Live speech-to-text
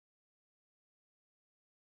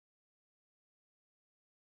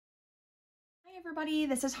Everybody,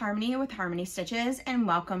 this is Harmony with Harmony Stitches and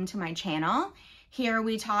welcome to my channel. Here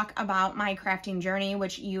we talk about my crafting journey,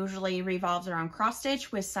 which usually revolves around cross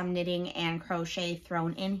stitch with some knitting and crochet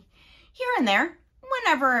thrown in here and there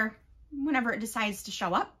whenever it decides to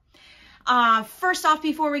show up. First off,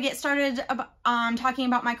 before we get started talking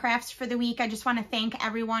about my crafts for the week, I just want to thank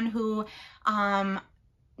everyone who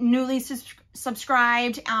newly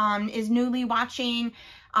subscribed, is newly watching,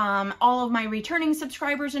 all of my returning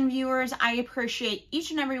subscribers and viewers. I appreciate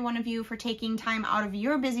each and every one of you for taking time out of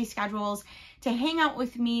your busy schedules to hang out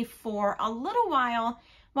with me for a little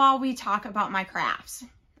while we talk about my crafts.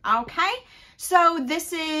 Okay, so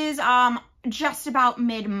this is just about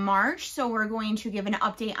mid-March, so we're going to give an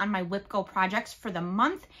update on my Whip Go projects for the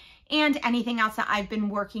month and anything else that I've been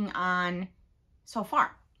working on so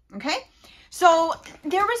far. Okay, so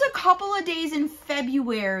there was a couple of days in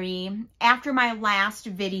February after my last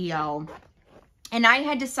video, and I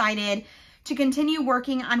had decided to continue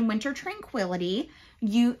working on Winter Tranquility.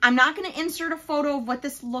 I'm not going to insert a photo of what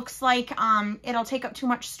this looks like. It'll take up too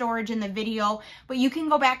much storage in the video, but you can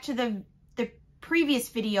go back to the previous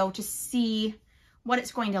video to see what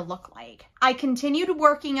it's going to look like. I continued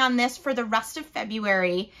working on this for the rest of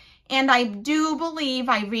February, and I do believe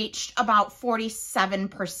I reached about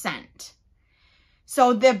 47%.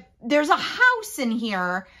 So there's a house in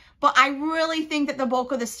here, but I really think that the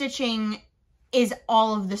bulk of the stitching is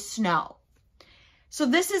all of the snow. So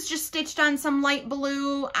this is just stitched on some light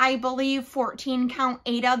blue, I believe 14 count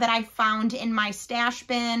Aida that I found in my stash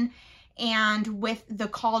bin, and with the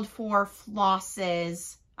called for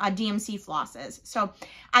flosses, DMC flosses. So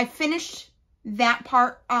I finished that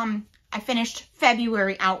part, I finished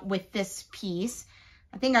February out with this piece.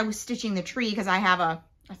 I think I was stitching the tree because I have a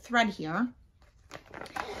thread here.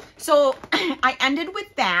 So I ended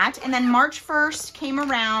with that, and then March 1st came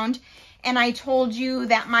around and I told you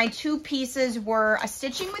that my two pieces were a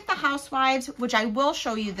Stitching with the Housewives, which I will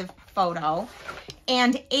show you the photo,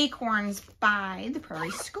 and Acorns by the Prairie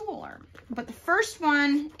Schooler. But the first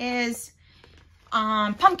one is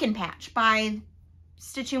Pumpkin Patch by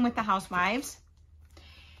Stitching with the Housewives.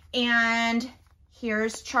 And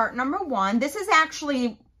here's chart number 1. This is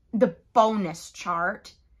actually the bonus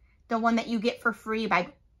chart, the one that you get for free by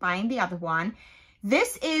buying the other one.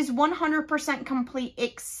 This is 100% complete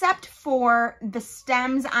except for the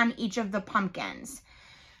stems on each of the pumpkins.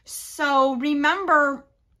 So remember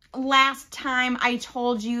last time I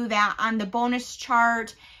told you that on the bonus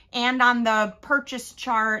chart and on the purchase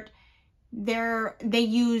chart, they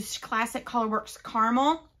used Classic Colorworks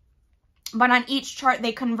Caramel, but on each chart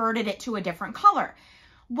they converted it to a different color.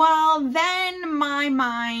 Well, then my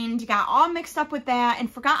mind got all mixed up with that and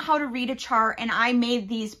forgot how to read a chart, and I made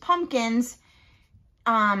these pumpkins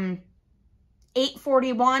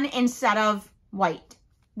 841 instead of white.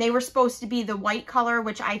 They were supposed to be the white color,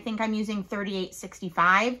 which I think I'm using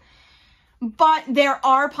 3865. But there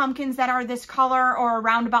are pumpkins that are this color or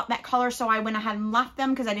around about that color, so I went ahead and left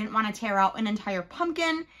them because I didn't want to tear out an entire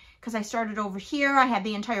pumpkin, because I started over here. I had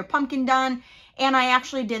the entire pumpkin done, and I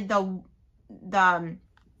actually did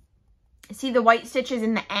see the white stitches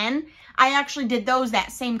in the end? I actually did those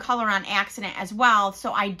that same color on accident as well,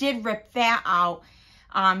 so I did rip that out.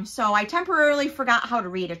 So I temporarily forgot how to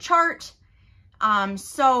read a chart.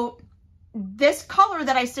 So this color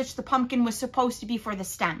that I stitched the pumpkin was supposed to be for the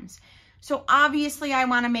stems. So obviously I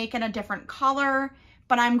want to make it a different color,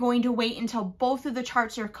 but I'm going to wait until both of the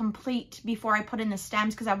charts are complete before I put in the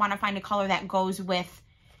stems, because I want to find a color that goes with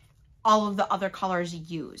all of the other colors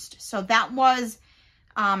used. So that was,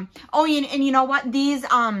 oh, and you know what? These,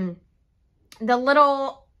 the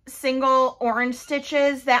little single orange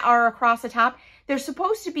stitches that are across the top, there's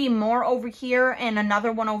supposed to be more over here and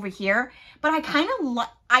another one over here, but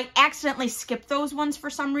I accidentally skipped those ones for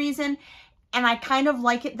some reason, and I kind of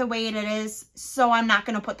like it the way it is, so I'm not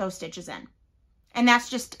going to put those stitches in. And that's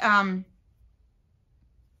just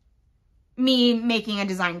me making a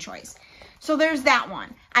design choice. So there's that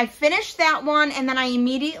one. I finished that one, and then I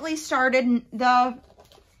immediately started the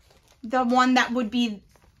one that would be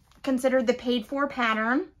considered the paid for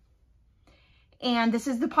pattern. And this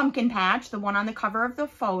is the pumpkin patch, the one on the cover of the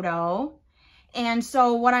photo. And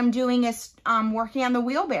so what I'm doing is working on the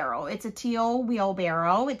wheelbarrow. It's a teal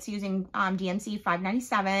wheelbarrow. It's using DMC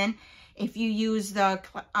 597. If you use the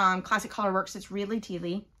Classic Colorworks, it's really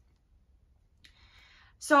tealy.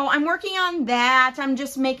 So I'm working on that. I'm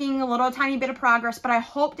just making a little tiny bit of progress, but I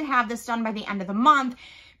hope to have this done by the end of the month,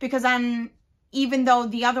 because even though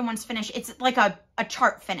the other one's finished, it's like a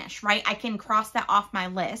chart finish, right? I can cross that off my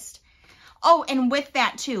list. Oh, and with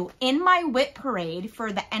that too, in my whip parade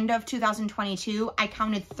for the end of 2022, I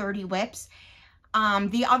counted 30 whips.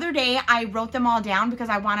 The other day I wrote them all down because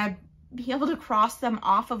I want to be able to cross them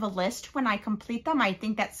off of a list when I complete them. I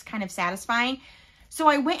think that's kind of satisfying. So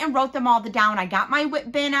I went and wrote them all down. I got my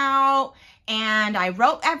whip bin out and I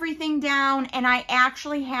wrote everything down, and I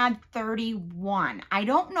actually had 31. I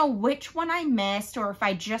don't know which one I missed or if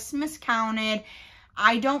I just miscounted.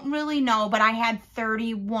 I don't really know, but I had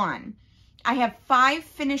 31. I have 5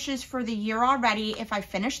 finishes for the year already. If I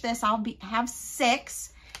finish this, I'll have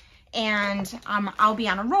 6, and I'll be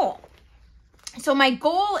on a roll. So my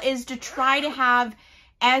goal is to try to have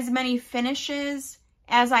as many finishes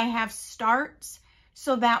as I have starts,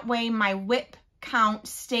 so that way my whip count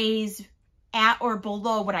stays at or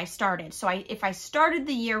below what I started. So if I started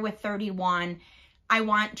the year with 31, I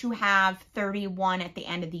want to have 31 at the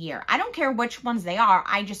end of the year. I don't care which ones they are.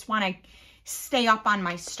 I just want to stay up on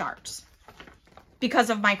my starts because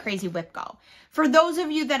of my crazy whip go. For those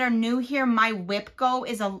of you that are new here, my whip go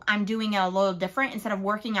is I'm doing it a little different. Instead of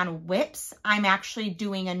working on whips, I'm actually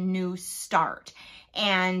doing a new start.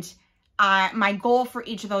 And my goal for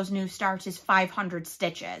each of those new starts is 500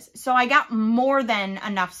 stitches. So I got more than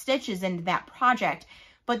enough stitches into that project,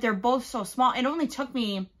 but they're both so small. It only took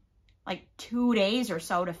me like 2 days or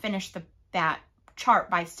so to finish that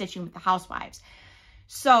chart by stitching with the Housewives.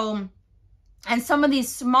 So, and some of these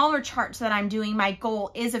smaller charts that I'm doing, my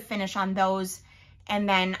goal is a finish on those. And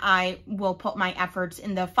then I will put my efforts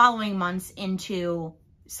in the following months into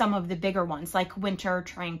some of the bigger ones, like Winter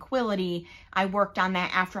Tranquility. I worked on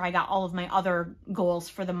that after I got all of my other goals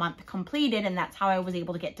for the month completed, and that's how I was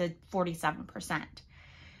able to get to 47%.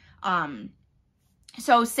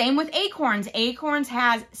 So same with Acorns. Acorns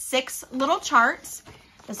has 6 little charts.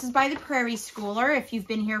 This is by the Prairie Schooler. If you've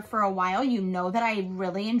been here for a while, you know that I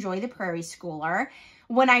really enjoy the Prairie Schooler.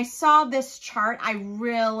 When I saw this chart, I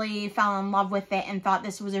really fell in love with it and thought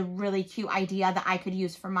this was a really cute idea that I could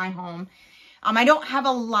use for my home. I don't have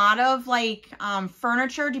a lot of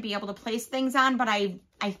furniture to be able to place things on, but I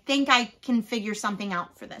think I can figure something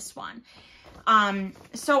out for this one.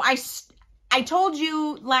 So I told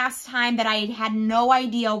you last time that I had no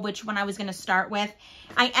idea which one I was going to start with.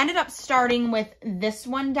 I ended up starting with this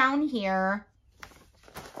one down here.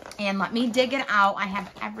 And let me dig it out. I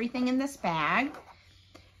have everything in this bag.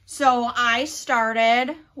 So I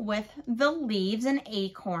started with the Leaves and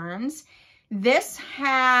Acorns. This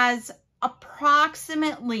has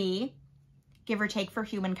approximately, give or take for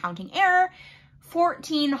human counting error,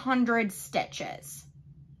 1,400 stitches.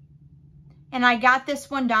 And I got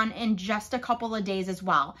this one done in just a couple of days as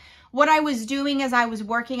well. What I was doing is I was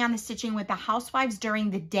working on the stitching with the Housewives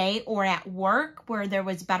during the day or at work where there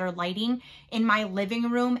was better lighting. In my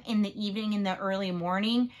living room in the evening, in the early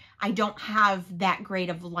morning, I don't have that great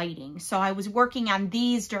of lighting. So I was working on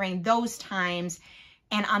these during those times.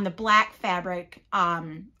 And on the black fabric, all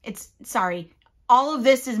of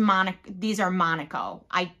this is Monaco. These are Monaco.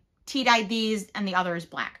 I tea-dyed these and the other is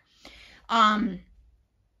black.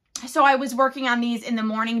 So I was working on these in the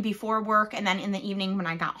morning before work and then in the evening when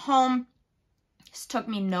I got home. This took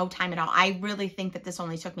me no time at all. I really think that this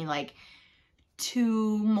only took me like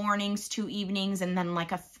 2 mornings, 2 evenings, and then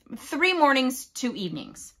like 3 mornings, 2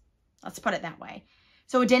 evenings. Let's put it that way.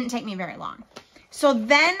 So it didn't take me very long. So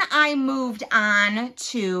then I moved on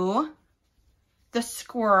to the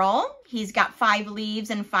squirrel. He's got 5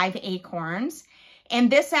 leaves and 5 acorns. And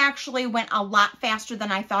this actually went a lot faster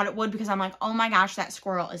than I thought it would because I'm like, oh my gosh, that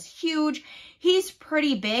squirrel is huge. He's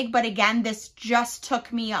pretty big, but again, this just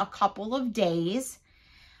took me a couple of days.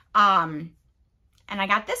 And I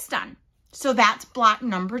got this done. So that's block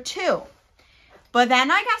number 2. But then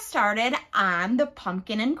I got started on the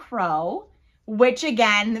pumpkin and crow, which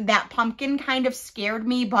again, that pumpkin kind of scared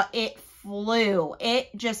me, but it flew. It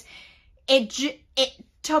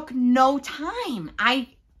took no time.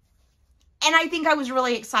 And I think I was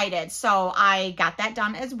really excited. So I got that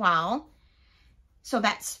done as well. So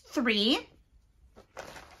that's 3.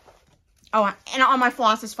 Oh, and all my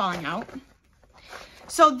floss is falling out.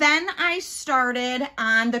 So then I started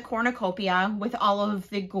on the cornucopia with all of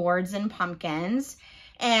the gourds and pumpkins.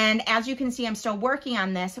 And as you can see, I'm still working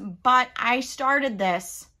on this, but I started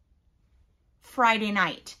this Friday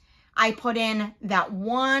night. I put in that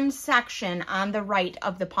one section on the right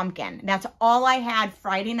of the pumpkin. That's all I had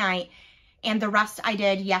Friday night. And the rest I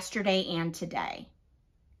did yesterday and today.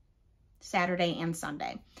 Saturday and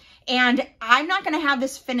Sunday. And I'm not going to have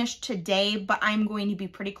this finished today, but I'm going to be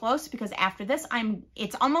pretty close because after this,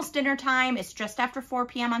 it's almost dinner time. It's just after 4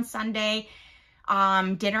 p.m. on Sunday.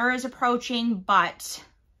 Dinner is approaching, but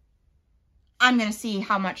I'm going to see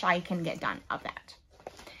how much I can get done of that.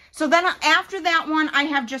 So then after that one, I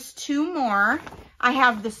have just 2 more. I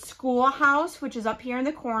have the schoolhouse, which is up here in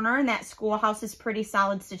the corner, and that schoolhouse is pretty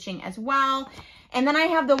solid stitching as well. And then I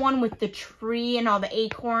have the one with the tree and all the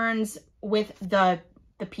acorns with the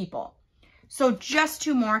people. So just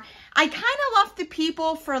 2 more. I kind of left the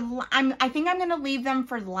people for, I think I'm going to leave them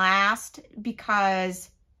for last because,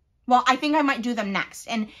 well, I think I might do them next.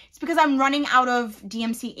 And it's because I'm running out of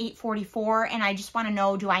DMC 844 and I just want to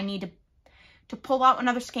know, do I need to pull out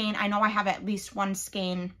another skein? I know I have at least 1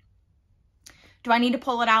 skein. Do I need to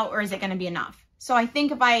pull it out or is it going to be enough? So I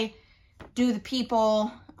think if I do the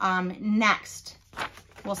people next,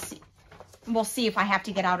 we'll see. We'll see if I have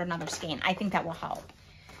to get out another skein. I think that will help.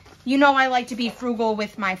 You know I like to be frugal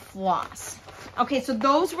with my floss. Okay, so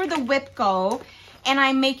those were the whip go, and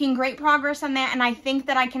I'm making great progress on that, and I think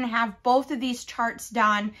that I can have both of these charts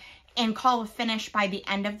done and call a finish by the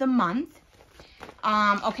end of the month.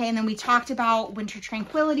 Okay, and then we talked about Winter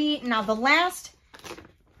Tranquility. Now the last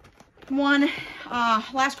one,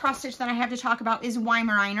 last cross stitch that I have to talk about is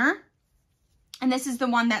Weimaraner. And this is the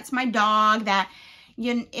one that's my dog that,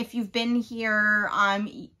 if you've been here,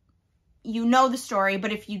 you know the story,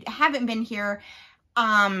 but if you haven't been here,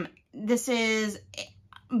 this is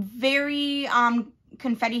very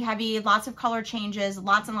confetti heavy, lots of color changes,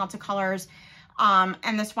 lots and lots of colors,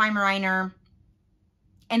 and this Weimaraner,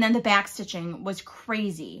 and then the back stitching was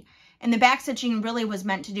crazy. And the back stitching really was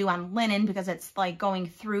meant to do on linen because it's like going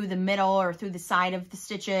through the middle or through the side of the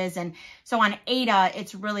stitches. And so on Aida,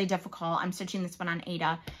 it's really difficult. I'm stitching this one on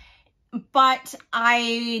Aida. But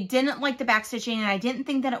I didn't like the back stitching and I didn't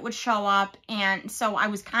think that it would show up. And so I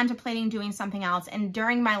was contemplating doing something else. And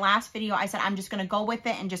during my last video, I said, I'm just going to go with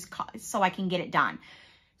it and just so I can get it done.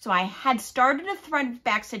 So I had started a thread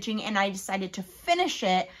back stitching and I decided to finish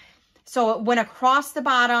it. So it went across the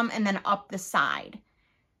bottom and then up the side.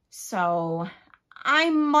 So I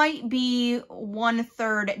might be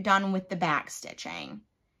 1/3 done with the back stitching.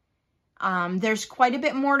 There's quite a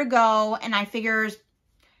bit more to go. And I figured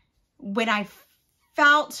when I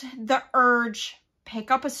felt the urge,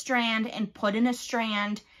 pick up a strand and put in a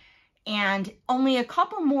strand, and only a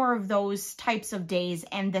couple more of those types of days,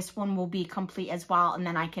 and this one will be complete as well, and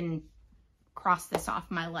then I can cross this off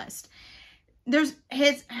my list. There's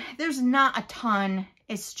not a ton.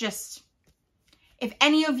 It's just, if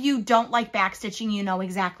any of you don't like back stitching, you know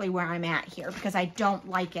exactly where I'm at here, because I don't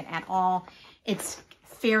like it at all. It's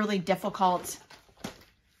fairly difficult,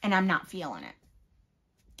 and I'm not feeling it.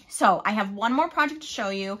 So I have one more project to show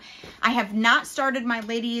you. I have not started my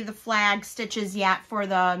Lady of the Flag stitches yet for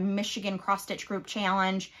the Michigan Cross Stitch Group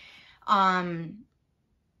Challenge. I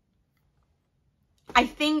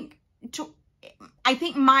think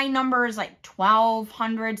my number is like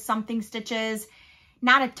 1,200 something stitches.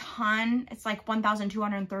 Not a ton. It's like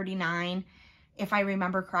 1,239 if I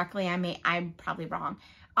remember correctly. I'm probably wrong.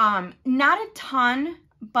 Not a ton,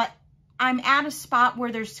 but I'm at a spot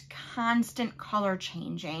where there's constant color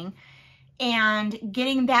changing, and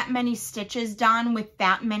getting that many stitches done with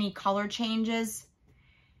that many color changes.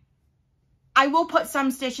 I will put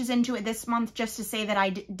some stitches into it this month just to say that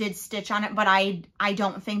I did stitch on it, but I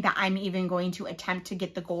don't think that I'm even going to attempt to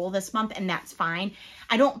get the goal this month, and that's fine.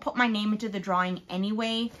 I don't put my name into the drawing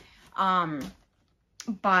anyway,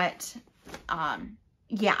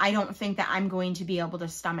 yeah, I don't think that I'm going to be able to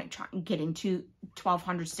stomach getting to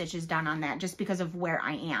 1,200 stitches done on that just because of where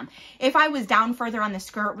I am. If I was down further on the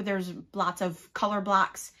skirt where there's lots of color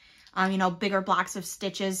blocks, you know, bigger blocks of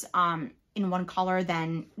stitches in one color,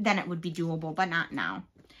 then it would be doable, but not now.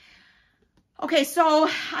 Okay, so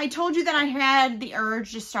I told you that I had the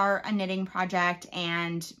urge to start a knitting project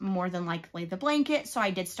and more than likely the blanket, so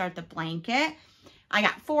I did start the blanket. I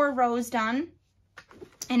got 4 rows done.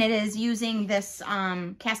 And it is using this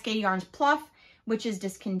Cascade Yarns Pluff, which is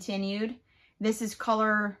discontinued. This is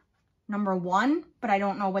color number 1, but I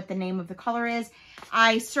don't know what the name of the color is.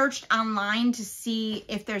 I searched online to see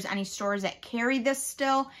if there's any stores that carry this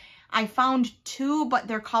still. I found 2, but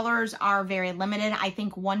their colors are very limited. I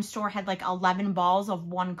think one store had like 11 balls of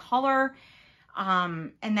one color.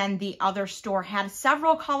 And then the other store had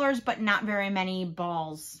several colors, but not very many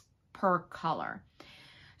balls per color.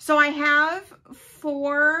 So I have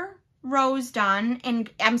 4 rows done, and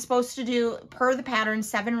I'm supposed to do, per the pattern,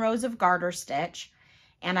 7 rows of garter stitch.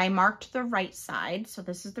 And I marked the right side, so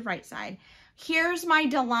this is the right side. Here's my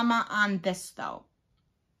dilemma on this though.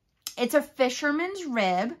 It's a fisherman's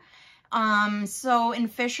rib. So in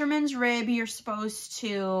fisherman's rib, you're supposed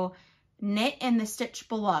to knit in the stitch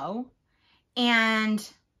below. And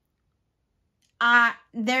I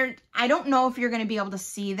don't know if you're going to be able to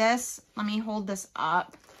see this. Let me hold this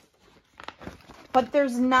up. But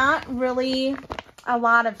there's not really a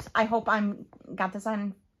lot of, I hope got this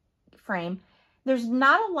on frame. There's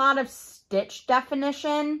not a lot of stitch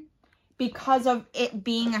definition because of it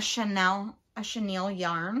being a chenille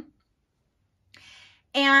yarn.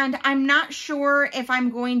 And I'm not sure if I'm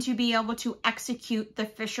going to be able to execute the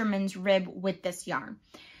Fisherman's Rib with this yarn.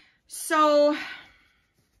 So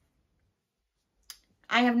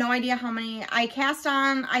I have no idea how many. I cast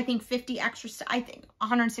on, I think 50 extra, I think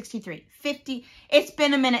 163, 50. It's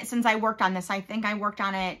been a minute since I worked on this. I think I worked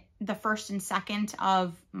on it the 1st and 2nd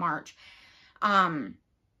of March.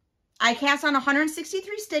 I cast on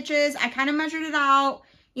 163 stitches. I kind of measured it out,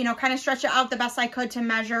 you know, kind of stretched it out the best I could to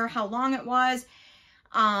measure how long it was,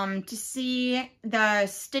 to see the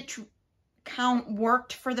stitch count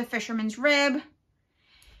worked for the Fisherman's Rib.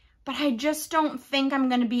 But I just don't think I'm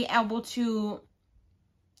going to be able to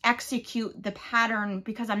execute the pattern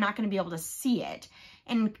because I'm not going to be able to see it.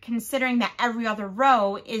 And considering that every other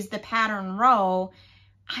row is the pattern row,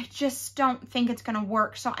 I just don't think it's going to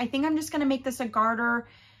work. So I think I'm just going to make this a garter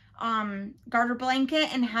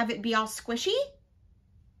blanket and have it be all squishy.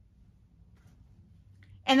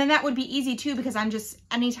 And then that would be easy too, because I'm just,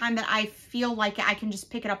 anytime that I feel like it, I can just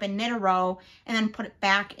pick it up and knit a row and then put it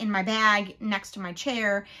back in my bag next to my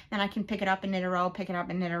chair. Then I can pick it up and knit a row, pick it up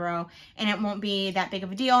and knit a row, and it won't be that big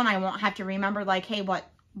of a deal. And I won't have to remember like, hey, what,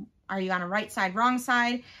 are you on a right side, wrong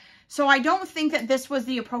side? So I don't think that this was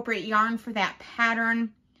the appropriate yarn for that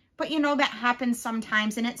pattern. But you know, that happens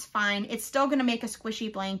sometimes and it's fine. It's still going to make a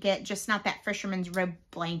squishy blanket, just not that Fisherman's Rib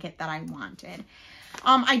blanket that I wanted.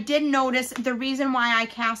 I did notice the reason why I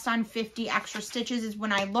cast on 50 extra stitches is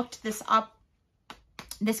when I looked this up,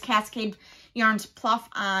 this Cascade Yarns Pluff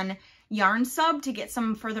on Yarn Sub to get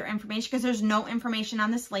some further information, because there's no information on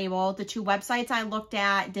this label. The 2 websites I looked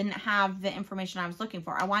at didn't have the information I was looking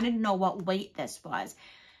for. I wanted to know what weight this was.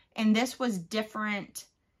 And this was different.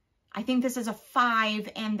 I think this is a 5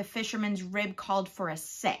 and the Fisherman's Rib called for a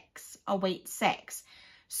 6, a weight 6.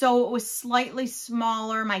 So it was slightly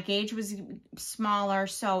smaller. My gauge was smaller.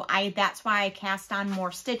 So that's why I cast on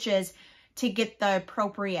more stitches to get the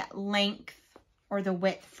appropriate length or the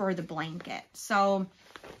width for the blanket. So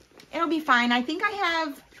it'll be fine. I think I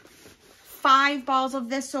have 5 balls of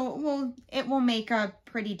this, so it will make a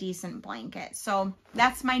pretty decent blanket. So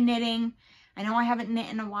that's my knitting. I know I haven't knit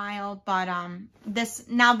in a while, but this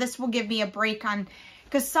will give me a break on,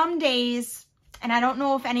 because some days, and I don't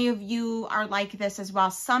know if any of you are like this as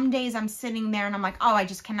well, some days I'm sitting there and I'm like, oh, I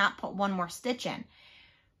just cannot put one more stitch in.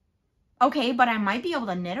 Okay, but I might be able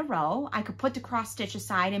to knit a row. I could put the cross stitch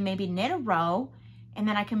aside and maybe knit a row, and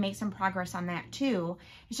then I can make some progress on that too.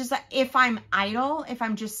 It's just like if I'm idle, if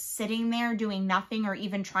I'm just sitting there doing nothing or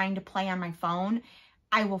even trying to play on my phone,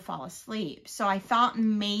 I will fall asleep. So I thought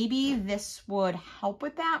maybe this would help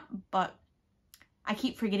with that, but I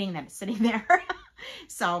keep forgetting that it's sitting there.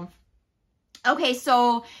 So, okay,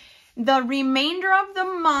 so the remainder of the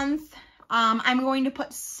month, I'm going to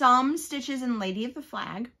put some stitches in Lady of the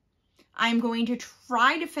Flag. I'm going to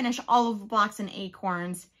try to finish all of the blocks in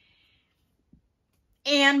Acorns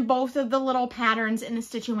and both of the little patterns in the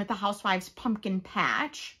Stitching with the Housewives pumpkin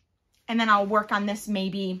patch. And then I'll work on this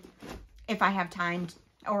maybe if I have time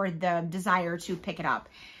or the desire to pick it up.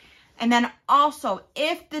 And then also,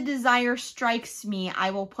 if the desire strikes me,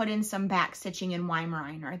 I will put in some back stitching in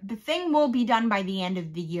Weimaraner. The thing will be done by the end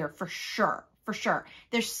of the year for sure, for sure.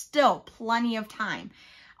 There's still plenty of time.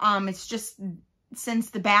 It's just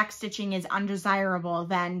since the back stitching is undesirable,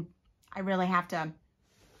 then I really have to,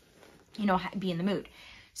 you know, be in the mood.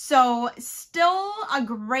 So still a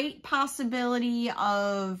great possibility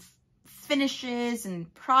of finishes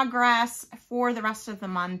and progress for the rest of the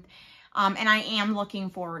month. And I am looking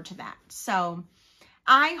forward to that. So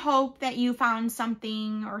I hope that you found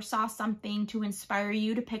something or saw something to inspire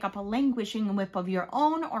you to pick up a languishing whip of your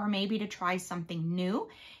own, or maybe to try something new.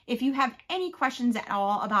 If you have any questions at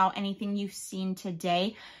all about anything you've seen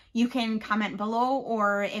today, you can comment below,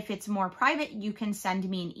 or if it's more private, you can send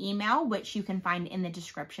me an email, which you can find in the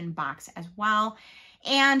description box as well.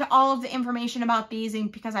 And all of the information about these,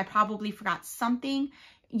 and because I probably forgot something,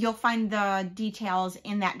 you'll find the details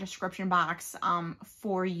in that description box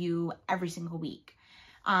for you every single week.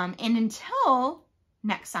 And until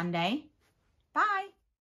next Sunday, bye.